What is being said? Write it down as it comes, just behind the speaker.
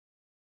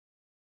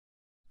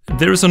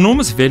There is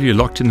enormous value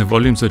locked in the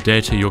volumes of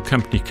data your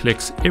company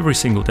collects every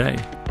single day.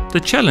 The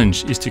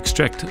challenge is to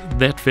extract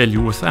that value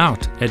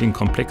without adding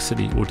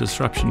complexity or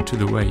disruption to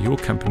the way your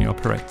company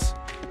operates.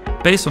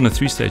 Based on a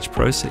three-stage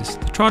process,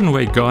 the Tridant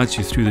Way guides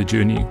you through the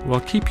journey while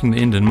keeping the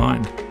end in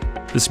mind.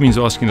 This means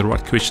asking the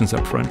right questions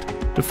up front,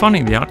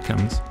 defining the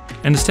outcomes,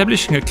 and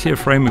establishing a clear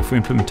framework for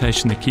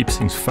implementation that keeps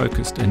things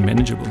focused and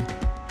manageable.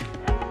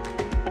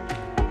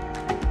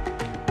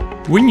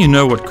 When you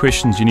know what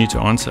questions you need to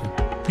answer,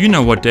 you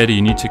know what data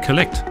you need to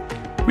collect.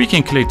 We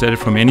can collect data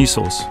from any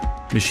source: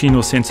 machine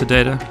or sensor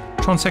data,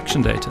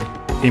 transaction data,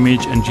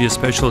 image and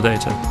geospatial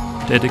data,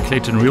 data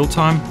collected in real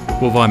time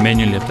or via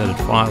manually updated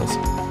files.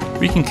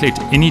 We can collect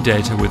any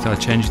data without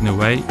changing the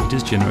way it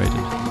is generated.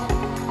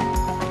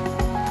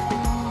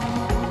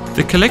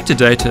 The collected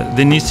data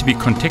then needs to be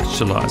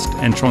contextualized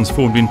and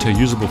transformed into a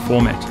usable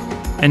format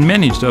and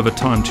managed over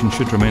time to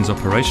ensure it remains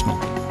operational.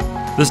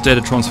 This data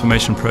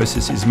transformation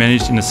process is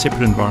managed in a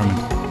separate environment,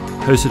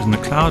 hosted in the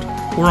cloud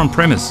or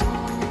on-premise.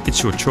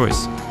 It's your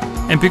choice.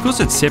 And because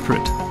it's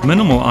separate,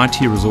 minimal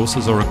IT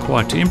resources are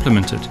required to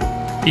implement it.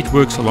 It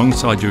works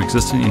alongside your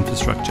existing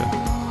infrastructure.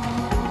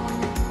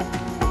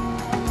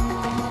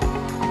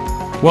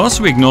 Whilst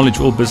we acknowledge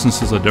all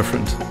businesses are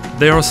different,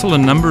 there are still a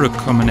number of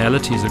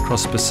commonalities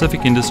across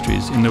specific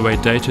industries in the way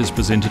data is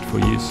presented for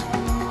use.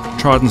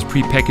 Tridant's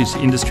pre-packaged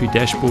industry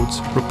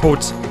dashboards,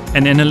 reports,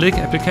 and analytic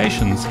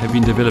applications have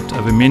been developed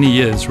over many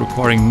years,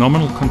 requiring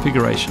nominal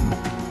configuration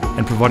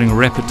and providing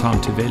rapid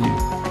time to value.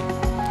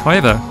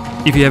 However,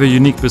 if you have a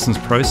unique business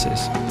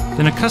process,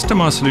 then a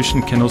customized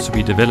solution can also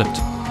be developed.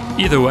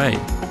 Either way,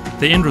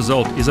 the end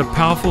result is a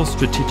powerful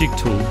strategic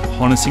tool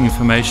harnessing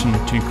information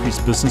to increase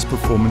business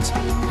performance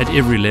at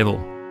every level.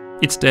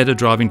 It's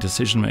data-driving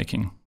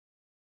decision-making.